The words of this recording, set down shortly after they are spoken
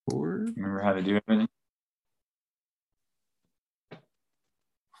remember how to do everything.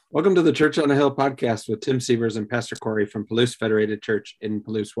 Welcome to the Church on a Hill podcast with Tim Sievers and Pastor Corey from Palouse Federated Church in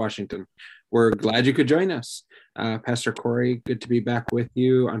Palouse, Washington. We're glad you could join us. Pastor Corey, good to be back with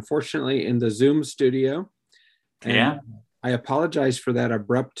you, unfortunately, in the Zoom studio. And I apologize for that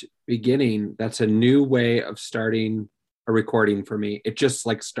abrupt beginning. That's a new way of starting a recording for me. It just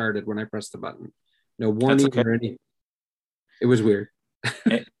started when I pressed the button. No warning or anything. It was weird.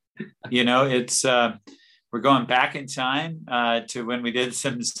 It's we're going back in time to when we did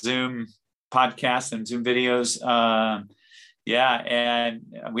some Zoom podcasts and Zoom videos. And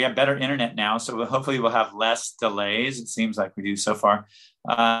we have better internet now, so hopefully we'll have less delays. It seems like we do so far.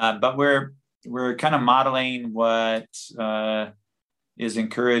 But we're kind of modeling what is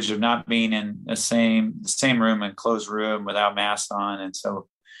encouraged of not being in the same room and closed room without masks on. And so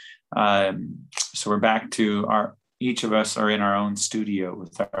we're back to each of us are in our own studio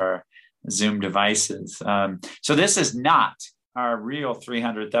with our Zoom devices. So this is not our real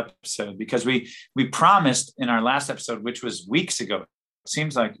 300th episode, because we promised in our last episode, which was weeks ago, it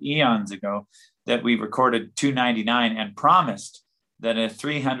seems like eons ago, that we recorded 299 and promised that a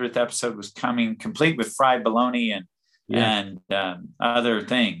 300th episode was coming, complete with fried bologna and other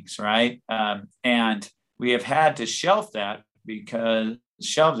things, right? And we have had to shelve that because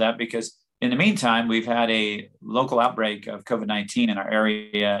in the meantime, we've had a local outbreak of COVID-19 in our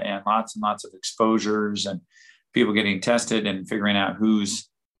area and lots of exposures and people getting tested and figuring out who's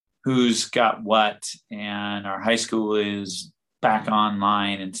got what. And our high school is back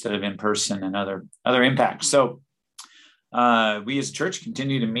online instead of in person and other impacts. So we as a church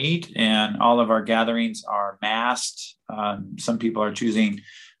continue to meet, and all of our gatherings are masked. Some people are choosing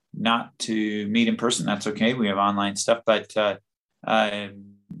not to meet in person. That's okay. We have online stuff, but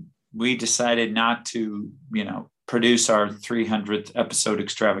we decided not to, produce our 300th episode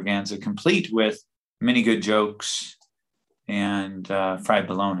extravaganza, complete with many good jokes and fried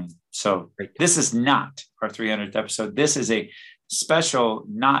bologna. So this is not our 300th episode. This is a special,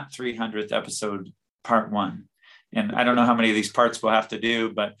 not 300th episode, part one. And I don't know how many of these parts we'll have to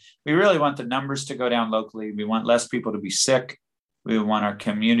do, but we really want the numbers to go down locally. We want less people to be sick. We want our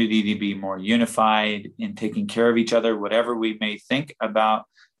community to be more unified in taking care of each other, whatever we may think about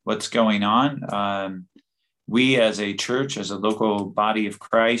what's going on. We as a church, as a local body of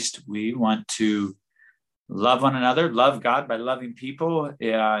Christ, we want to love one another, love God by loving people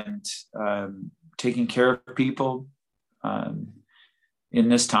and taking care of people in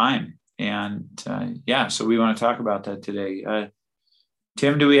this time. And so we want to talk about that today.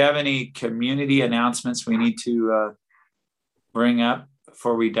 Tim, do we have any community announcements we need to bring up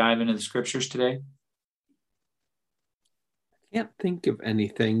before we dive into the scriptures today? Can't think of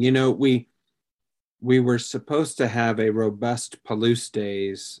anything. We were supposed to have a robust Palouse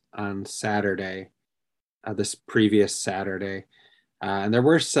Days on Saturday, this previous Saturday. And there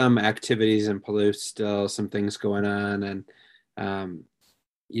were some activities in Palouse still, some things going on. And, I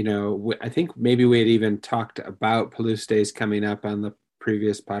think maybe we had even talked about Palouse Days coming up on the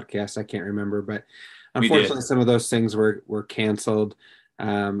previous podcast. I can't remember, but unfortunately some of those things were canceled,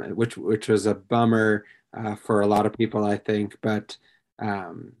 which was a bummer for a lot of people, I think. But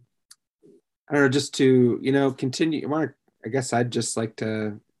I don't know, just to, continue. I guess I'd just like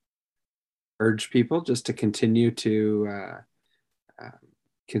to urge people just to continue to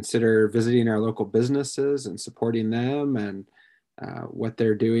consider visiting our local businesses and supporting them and what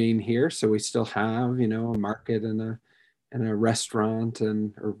they're doing here. So we still have, a market and a restaurant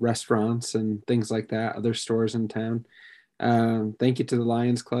or restaurants and things like that, other stores in town. Thank you to the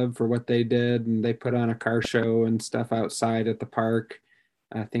Lions Club for what they did. And they put on a car show and stuff outside at the park.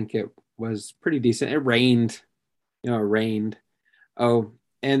 I think it was pretty decent. It rained, Oh,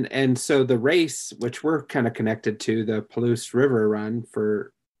 and so the race, which we're kind of connected to, the Palouse River Run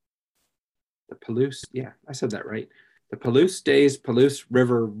for the Palouse. Yeah, I said that right. The Palouse Days Palouse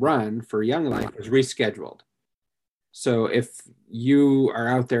River Run for Young Life was rescheduled. So if you are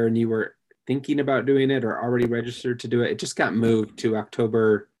out there and you were thinking about doing it or already registered to do it, it just got moved to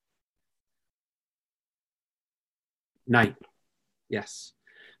October 9th. Yes.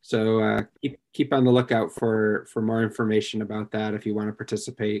 So keep on the lookout for more information about that if you want to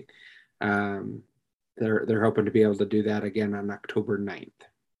participate. They're hoping to be able to do that again on October 9th.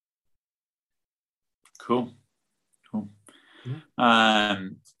 Cool.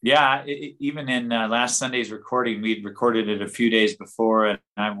 Even in last Sunday's recording, we'd recorded it a few days before, and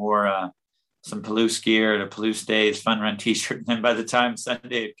I wore some Palouse gear at a Palouse Days Fun Run t-shirt. And then by the time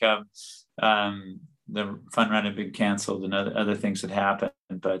Sunday had come, the fun run had been canceled and other things had happened.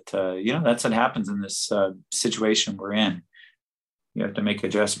 But, that's what happens in this situation we're in. you have to make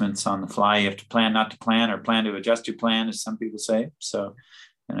adjustments on the fly. You have to plan not to plan, or plan to adjust your plan, as some people say. So,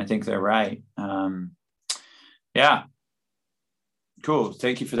 and I think they're right. Yeah. Cool.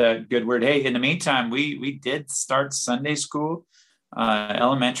 Thank you for that good word. Hey, in the meantime, we did start Sunday school.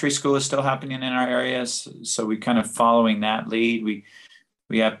 Elementary school is still happening in our areas, so we kind of following that lead.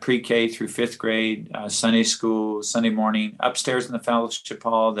 We have pre-K through fifth grade, Sunday school, Sunday morning upstairs in the fellowship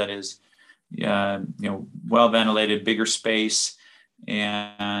hall that is, well ventilated, bigger space,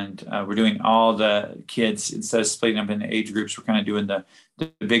 and we're doing all the kids, instead of splitting up into age groups, we're kind of doing the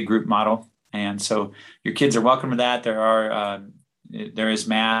big group model. And so your kids are welcome to that. There is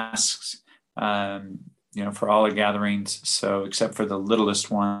masks, for all the gatherings. So except for the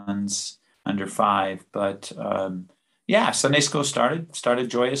littlest ones under 5, but Sunday school started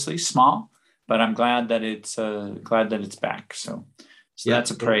joyously, small, but I'm glad that it's back. So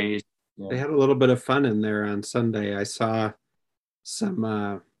that's a praise. Yeah. They had a little bit of fun in there on Sunday. I saw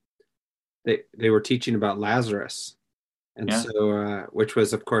some. They were teaching about Lazarus, and so which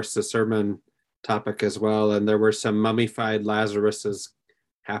was, of course, the sermon topic as well. And there were some mummified Lazaruses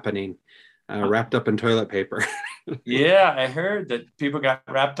happening, wrapped up in toilet paper. Yeah, I heard that people got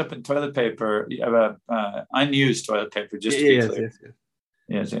wrapped up in toilet paper, unused toilet paper, just to be clear.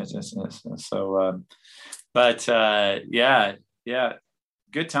 Yes. So,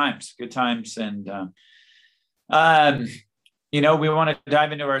 good times. And, we want to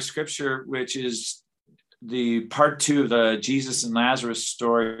dive into our scripture, which is the part 2 of the Jesus and Lazarus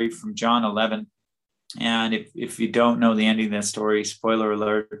story from John 11. And if you don't know the ending of that story, spoiler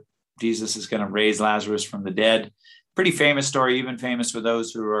alert, Jesus is going to raise Lazarus from the dead. Pretty famous story, even famous for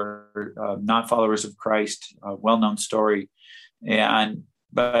those who are not followers of Christ, a well-known story.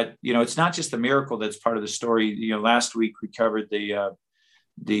 But it's not just the miracle that's part of the story. Last week we covered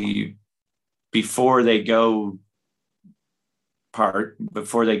the before they go part,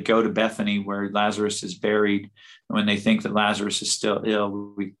 before they go to Bethany where Lazarus is buried, when they think that Lazarus is still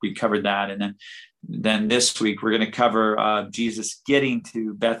ill. We covered that. And then this week we're going to cover Jesus getting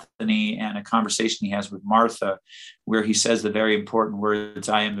to Bethany and a conversation he has with Martha, where he says the very important words,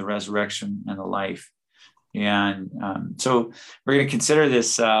 "I am the resurrection and the life." And so we're going to consider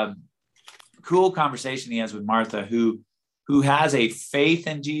this cool conversation he has with Martha, who has a faith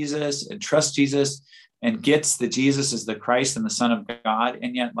in Jesus and trusts Jesus and gets that Jesus is the Christ and the Son of God.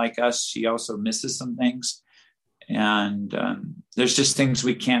 And yet, like us, she also misses some things. And there's just things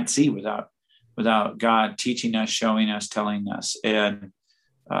we can't see without God teaching us, showing us, telling us. And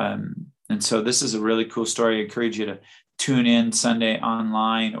so this is a really cool story. I encourage you to tune in Sunday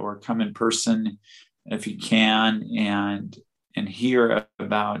online or come in person if you can, and hear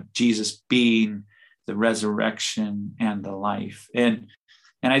about Jesus being the resurrection and the life. And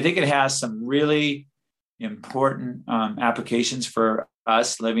I think it has some really important applications for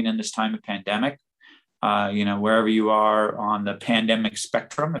us living in this time of pandemic. Wherever you are on the pandemic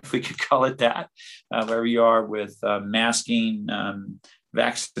spectrum, if we could call it that, wherever you are with masking,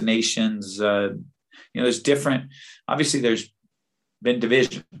 vaccinations, there's different, obviously there's been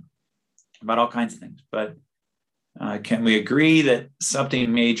division about all kinds of things, but can we agree that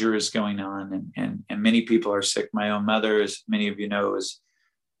something major is going on, and many people are sick? My own mother, as many of you know,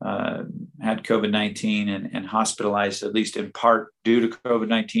 had COVID-19 and hospitalized, at least in part due to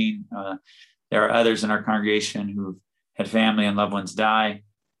COVID-19. There are others in our congregation who've had family and loved ones die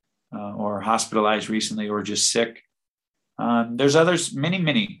or hospitalized recently or just sick. There's others,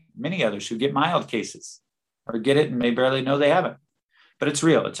 many others who get mild cases or get it and they barely know they have it. But it's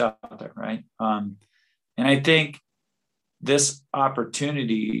real. It's out there, right? And I think this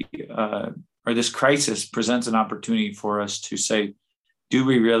opportunity or this crisis presents an opportunity for us to say, do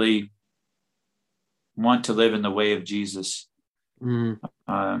we really want to live in the way of Jesus?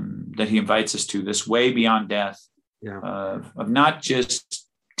 That he invites us to, this way beyond death, of not just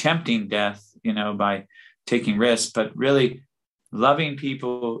tempting death, by taking risks, but really loving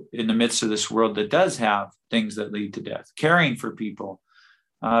people in the midst of this world that does have things that lead to death, caring for people,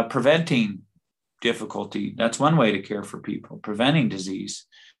 preventing difficulty. That's one way to care for people, preventing disease,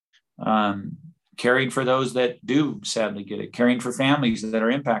 caring for those that do sadly get it, caring for families that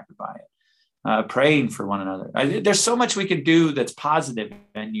are impacted by it. Praying for one another. There's so much we can do that's positive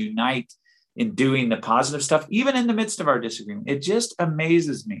and unite in doing the positive stuff, even in the midst of our disagreement. It just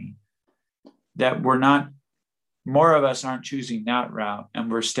amazes me that more of us aren't choosing that route, and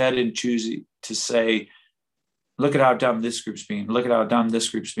we're instead choosing to say, look at how dumb this group's being. Look at how dumb this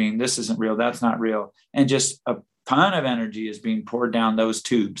group's being. This isn't real. That's not real. And just a ton of energy is being poured down those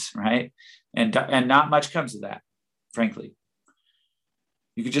tubes, right? And not much comes of that, frankly.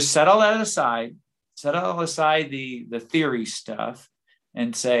 You could just set all that aside set all aside the theory stuff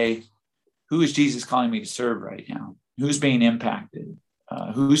and say, who is Jesus calling me to serve right now? Who's being impacted?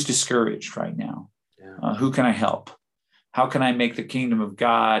 Who's discouraged right now? Yeah. Who can I help? How can I make the kingdom of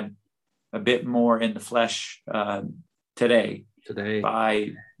God a bit more in the flesh today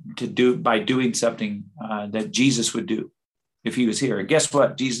by doing something that Jesus would do if he was here? And guess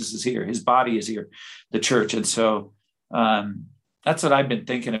what? Jesus is here. His body is here, the church. And so that's what I've been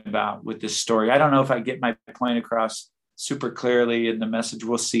thinking about with this story. I don't know if I get my point across super clearly in the message.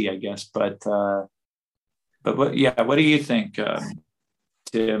 We'll see, I guess. But what do you think,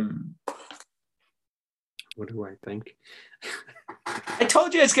 Tim? What do I think? I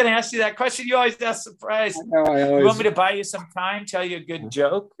told you I was going to ask you that question. You always ask surprise. You want me to buy you some time, tell you a good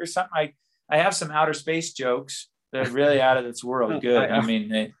joke or something? I have some outer space jokes that are really out of this world. Good.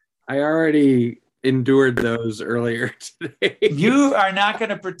 I already endured those earlier today. You are not going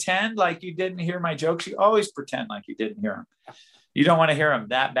to pretend like you didn't hear my jokes. You always pretend like you didn't hear them. You don't want to hear them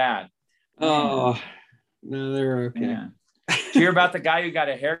that bad. Oh, no, they're okay. Yeah. Did you hear about the guy who got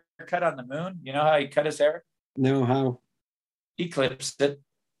a haircut on the moon? You know how he cut his hair? No, how? He clips it.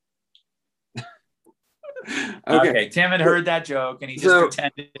 Okay. Tim had heard that joke and he just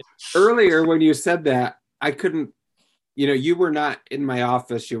pretended. Earlier when you said that, I couldn't, you were not in my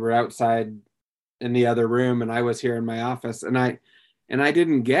office. You were outside in the other room and I was here in my office and I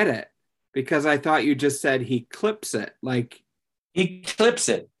didn't get it because I thought you just said he clips it. Like he clips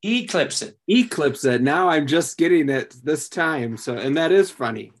it. He clips it. He clips it. Now I'm just getting it this time. So, and that is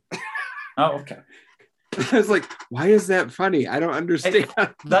funny. Oh, okay. I was like, why is that funny? I don't understand.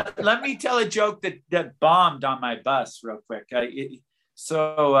 Let me tell a joke that bombed on my bus real quick.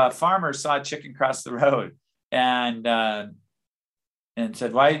 So a farmer saw a chicken cross the road and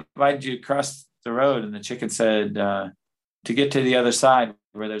said, why did you cross the road? And the chicken said, to get to the other side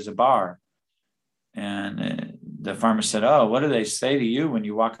where there's a bar. And the farmer said, oh, what do they say to you when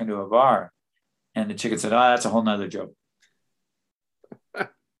you walk into a bar? And the chicken said, oh, that's a whole nother joke.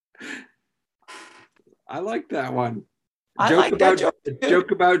 I like that one.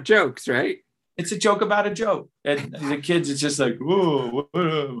 Joke about jokes, right? It's a joke about a joke. And the kids, it's just like,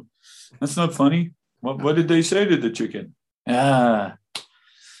 whoa, that's not funny. What did they say to the chicken?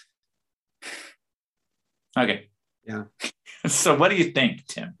 Okay. Yeah. So what do you think,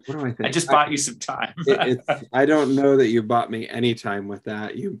 Tim? What do I think? I just bought you some time. I don't know that you bought me any time with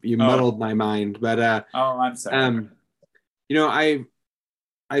that. You muddled my mind. But I'm sorry.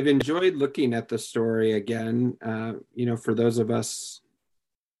 I've enjoyed looking at the story again. For those of us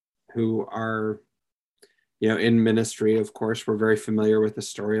who are, in ministry, of course, we're very familiar with the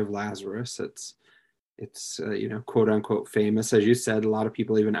story of Lazarus. It's quote unquote famous. As you said, a lot of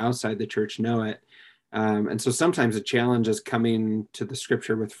people even outside the church know it. And so sometimes the challenge is coming to the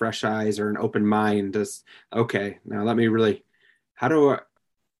scripture with fresh eyes or an open mind. Okay, now let me really, how do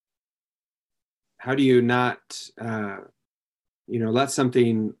you not, let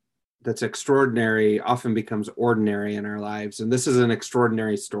something that's extraordinary often becomes ordinary in our lives. And this is an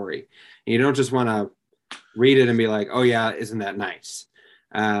extraordinary story. And you don't just want to read it and be like, oh yeah, isn't that nice?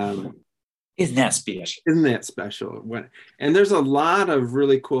 Isn't that special? Isn't that special? And there's a lot of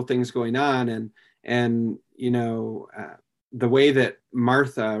really cool things going on. And the way that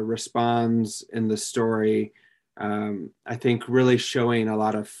Martha responds in the story, I think really showing a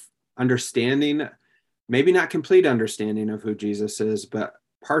lot of understanding, maybe not complete understanding of who Jesus is, but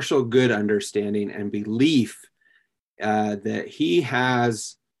partial good understanding and belief that he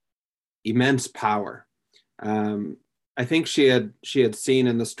has immense power. I think she had seen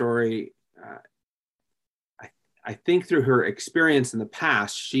in the story, I think through her experience in the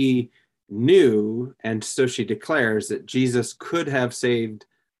past, she knew, and so she declares that Jesus could have saved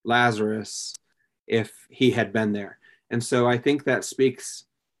Lazarus if he had been there. And so I think that speaks,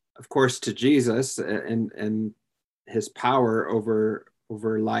 of course, to Jesus and his power over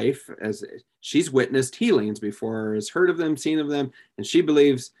life, as she's witnessed healings before, has heard of them, seen of them, and she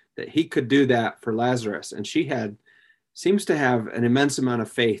believes that he could do that for Lazarus. And she seems to have an immense amount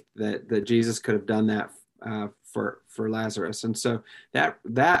of faith that Jesus could have done that for Lazarus. And so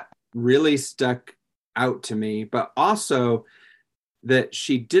that really stuck out to me, but also that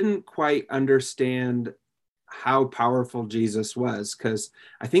she didn't quite understand how powerful Jesus was, because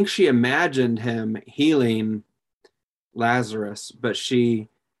I think she imagined him healing Lazarus, but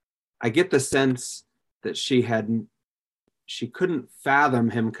I get the sense that she couldn't fathom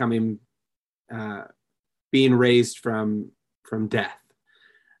him being raised from death.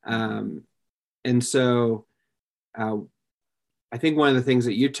 And so I think one of the things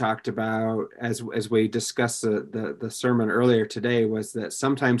that you talked about as we discussed the sermon earlier today was that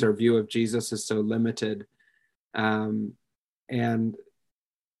sometimes our view of Jesus is so limited, um, and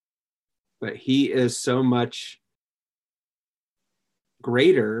but he is so much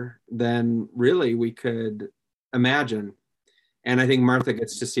greater than really we could imagine. And I think Martha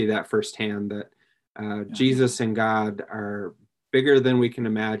gets to see that firsthand, that Jesus and God are bigger than we can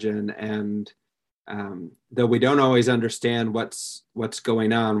imagine. And though we don't always understand what's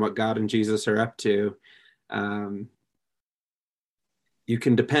going on, what God and Jesus are up to, you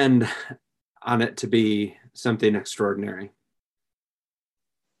can depend on it to be something extraordinary.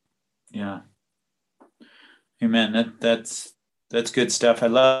 Yeah. Amen. That's good stuff. I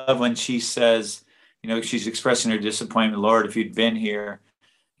love when she says, she's expressing her disappointment. Lord, if you'd been here,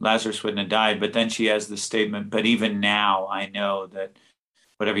 Lazarus wouldn't have died. But then she has the statement, but even now I know that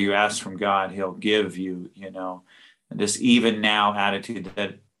whatever you ask from God, he'll give you, and this even now attitude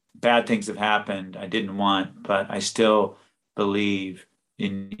that bad things have happened I didn't want, but I still believe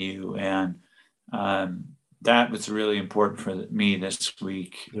in you. And that was really important for me this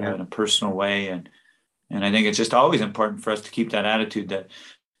week in a personal way. And I think it's just always important for us to keep that attitude that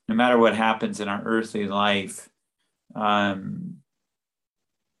no matter what happens in our earthly life,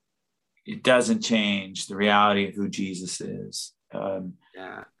 it doesn't change the reality of who Jesus is.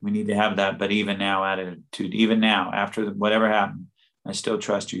 We need to have that, but even now attitude, even now, after whatever happened, I still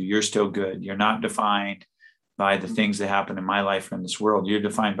trust you. You're still good. You're not defined by the things that happen in my life or in this world. You're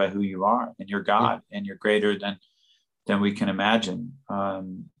defined by who you are, and you're God, and you're greater than we can imagine.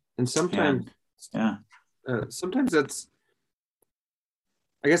 And sometimes, sometimes that's,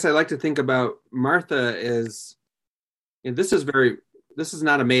 I guess I like to think about Martha is, this is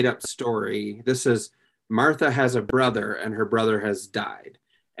not a made up story. This is Martha has a brother and her brother has died.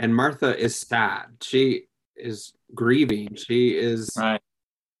 And Martha is sad. She is grieving. She is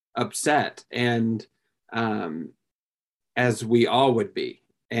upset. And as we all would be.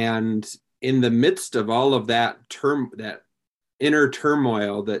 And in the midst of all of that inner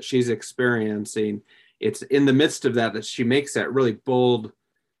turmoil that she's experiencing, it's in the midst of that she makes that really bold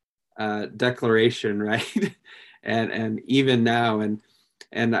declaration, right? and even now,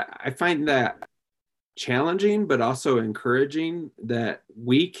 and I find that challenging, but also encouraging that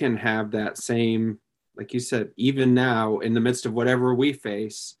we can have that same, like you said, even now in the midst of whatever we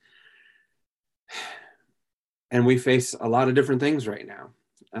face. And we face a lot of different things right now,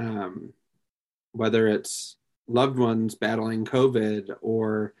 whether it's loved ones battling COVID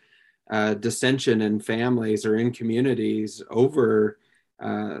or dissension in families or in communities over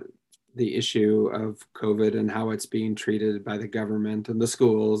the issue of COVID and how it's being treated by the government and the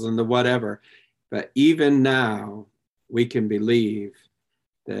schools and the whatever. But even now, we can believe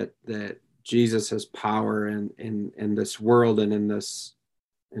that Jesus has power in this world and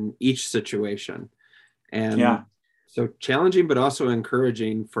in each situation. And so challenging, but also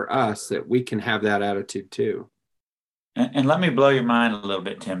encouraging for us that we can have that attitude too. And let me blow your mind a little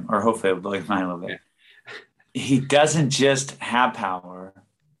bit, Tim, or hopefully it'll blow your mind a little bit. Yeah. He doesn't just have power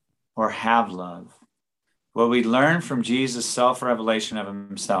or have love. What we learn from Jesus' self-revelation of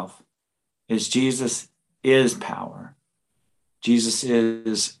himself is Jesus is power. Jesus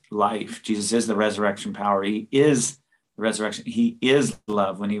is life. Jesus is the resurrection power. He is the resurrection. He is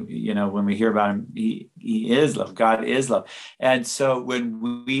love. When we hear about him, he is love. God is love. And so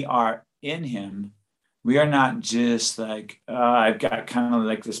when we are in him, we are not just like, I've got kind of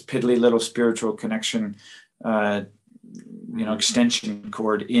like this piddly little spiritual connection, extension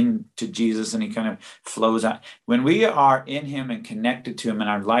cord into Jesus, and he kind of flows out. When we are in him and connected to him, and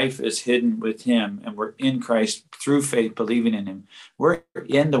our life is hidden with him, and we're in Christ through faith, believing in him, we're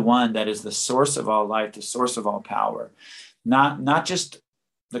in the one that is the source of all life, the source of all power, not just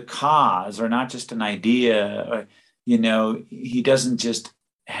the cause or not just an idea. Or, he doesn't just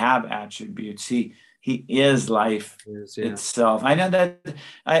have attributes. He is life itself. I know that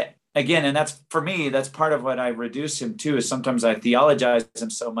and that's, for me, that's part of what I reduce him to, is sometimes I theologize him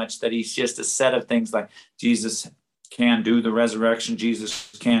so much that he's just a set of things, like Jesus can do the resurrection,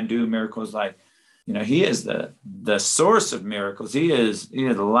 Jesus can do miracles, like, he is the source of miracles. He is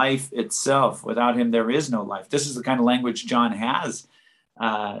life itself. Without him, there is no life. This is the kind of language John has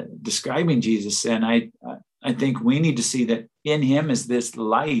describing Jesus. And I think we need to see that in him is this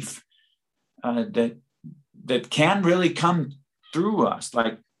life that can really come through us.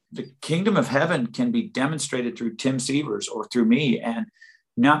 Like, the kingdom of heaven can be demonstrated through Tim Sievers or through me, and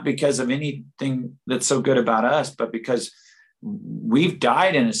not because of anything that's so good about us, but because we've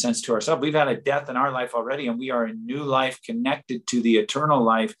died in a sense to ourselves. We've had a death in our life already, and we are in new life connected to the eternal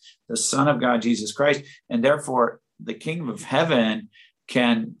life, the Son of God, Jesus Christ. And therefore, the kingdom of heaven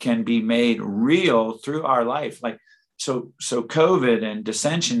can be made real through our life. Like, so COVID and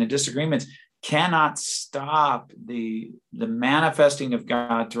dissension and disagreements cannot stop the manifesting of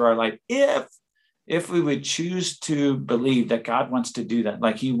God through our life if we would choose to believe that God wants to do that.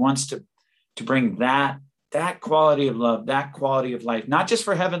 Like, he wants to bring that quality of love, that quality of life, not just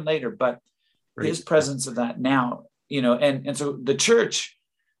for heaven later, but his presence of that now, and so the church,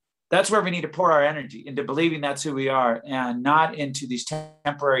 that's where we need to pour our energy into believing that's who we are, and not into these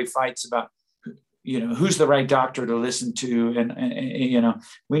temporary fights about, who's the right doctor to listen to. And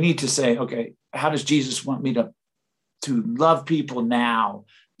we need to say, okay, how does Jesus want me to love people now,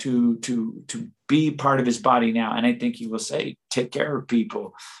 to be part of his body now? And I think he will say, take care of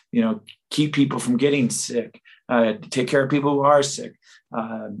people, keep people from getting sick, take care of people who are sick,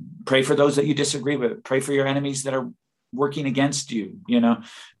 pray for those that you disagree with, pray for your enemies that are working against you,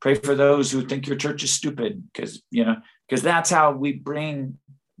 pray for those who think your church is stupid, because that's how we bring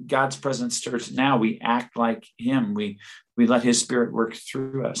God's presence to us. Now we act like him. We let his spirit work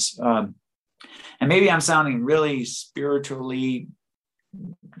through us. And maybe I'm sounding really spiritually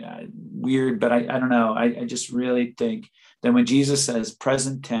weird, but I don't know. I just really think that when Jesus says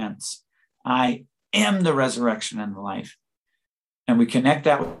present tense, I am the resurrection and the life, and we connect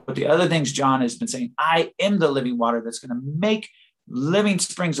that with the other things John has been saying, I am the living water that's going to make living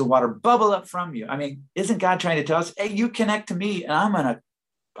springs of water bubble up from you. I mean, isn't God trying to tell us, hey, you connect to me and I'm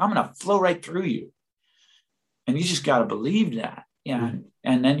going to flow right through you. And you just got to believe that. Yeah.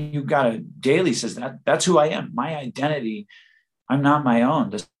 And then you've got to daily says that's who I am. My identity, I'm not my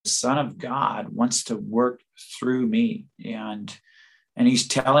own. The Son of God wants to work through me. And he's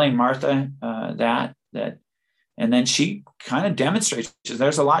telling Martha that, and then she kind of demonstrates,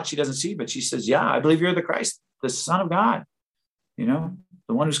 there's a lot she doesn't see, but she says, yeah, I believe you're the Christ, the Son of God, the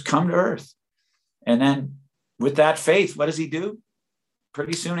one who's come to earth. And then with that faith, what does he do?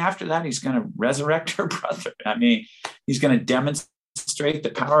 Pretty soon after that, he's going to resurrect her brother. I mean, he's going to demonstrate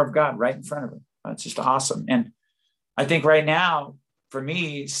the power of God right in front of him. It's just awesome. And I think right now, for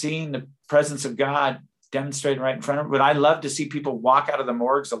me, seeing the presence of God demonstrated right in front of me, would I love to see people walk out of the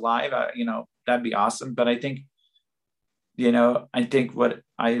morgues alive? That'd be awesome. But I think what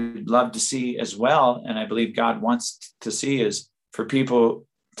I'd love to see as well, and I believe God wants to see, is for people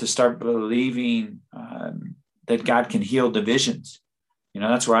to start believing that God can heal divisions.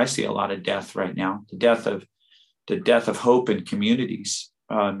 That's where I see a lot of death right now, the death of hope in communities.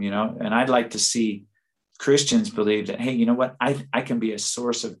 And I'd like to see Christians believe that, hey, you know what? I can be a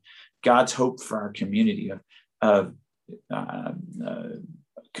source of God's hope for our community, of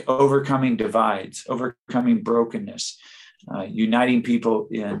overcoming divides, overcoming brokenness, uniting people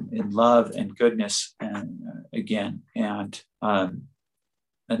in love and goodness, and again. And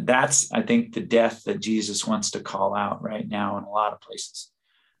that's, I think, the death that Jesus wants to call out right now in a lot of places,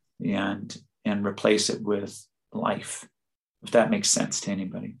 and replace it with life, if that makes sense to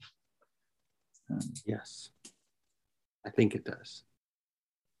anybody. Yes, I think it does.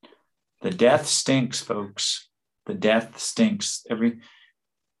 The death stinks, folks. The death stinks.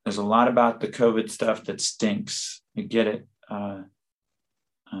 There's a lot about the COVID stuff that stinks. I get it.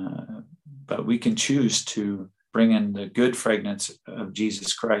 But we can choose to bring in the good fragrance of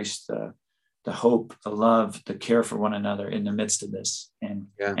Jesus Christ, the hope, the love, the care for one another in the midst of this, and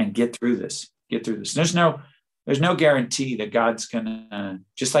get through this. There's no guarantee that God's gonna,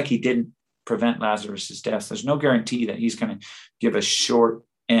 just like he didn't prevent Lazarus's death, there's no guarantee that he's going to give a short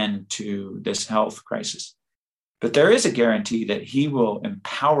end to this health crisis. But there is a guarantee that he will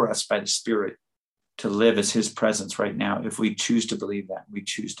empower us by the Spirit to live as his presence right now, if we choose to believe that, we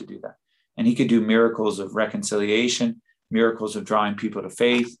choose to do that. And he could do miracles of reconciliation, miracles of drawing people to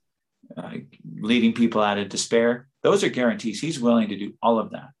faith, leading people out of despair. Those are guarantees. He's willing to do all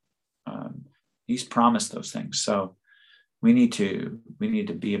of that. He's promised those things. So we need to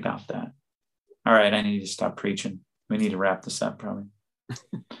be about that. All right, I need to stop preaching. We need to wrap this up, probably.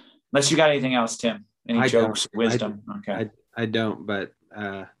 Unless you got anything else, Tim. Any jokes, wisdom? Okay. I don't, but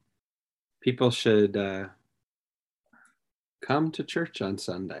people should come to church on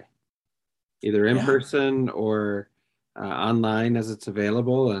Sunday, either in person or online as it's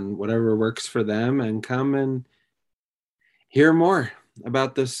available, and whatever works for them, and come and hear more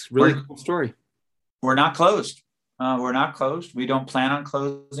about this really cool story. We're not closed. We're not closed. We don't plan on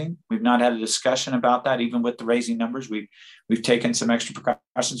closing. We've not had a discussion about that, even with the raising numbers. We've taken some extra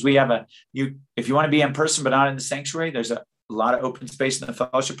precautions. We have if you want to be in person but not in the sanctuary, there's a lot of open space in the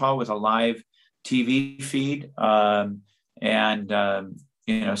fellowship hall with a live TV feed, so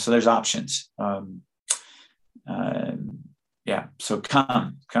there's options. Yeah. So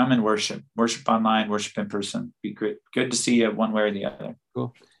come and worship online, worship in person. Be good to see you one way or the other.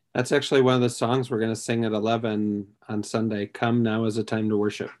 Cool. That's actually one of the songs we're going to sing at 11 on Sunday. Come, now is a time to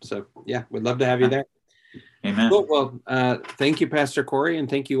worship. So yeah, we'd love to have you there. Amen. Cool. Well, thank you, Pastor Corey, and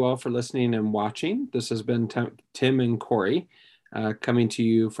thank you all for listening and watching. This has been Tim and Corey coming to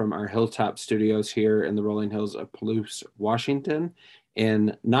you from our Hilltop studios here in the rolling hills of Palouse, Washington,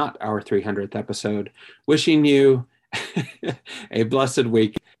 in not our 300th episode. Wishing you a blessed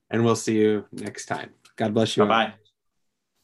week, and we'll see you next time. God bless you. Bye-bye.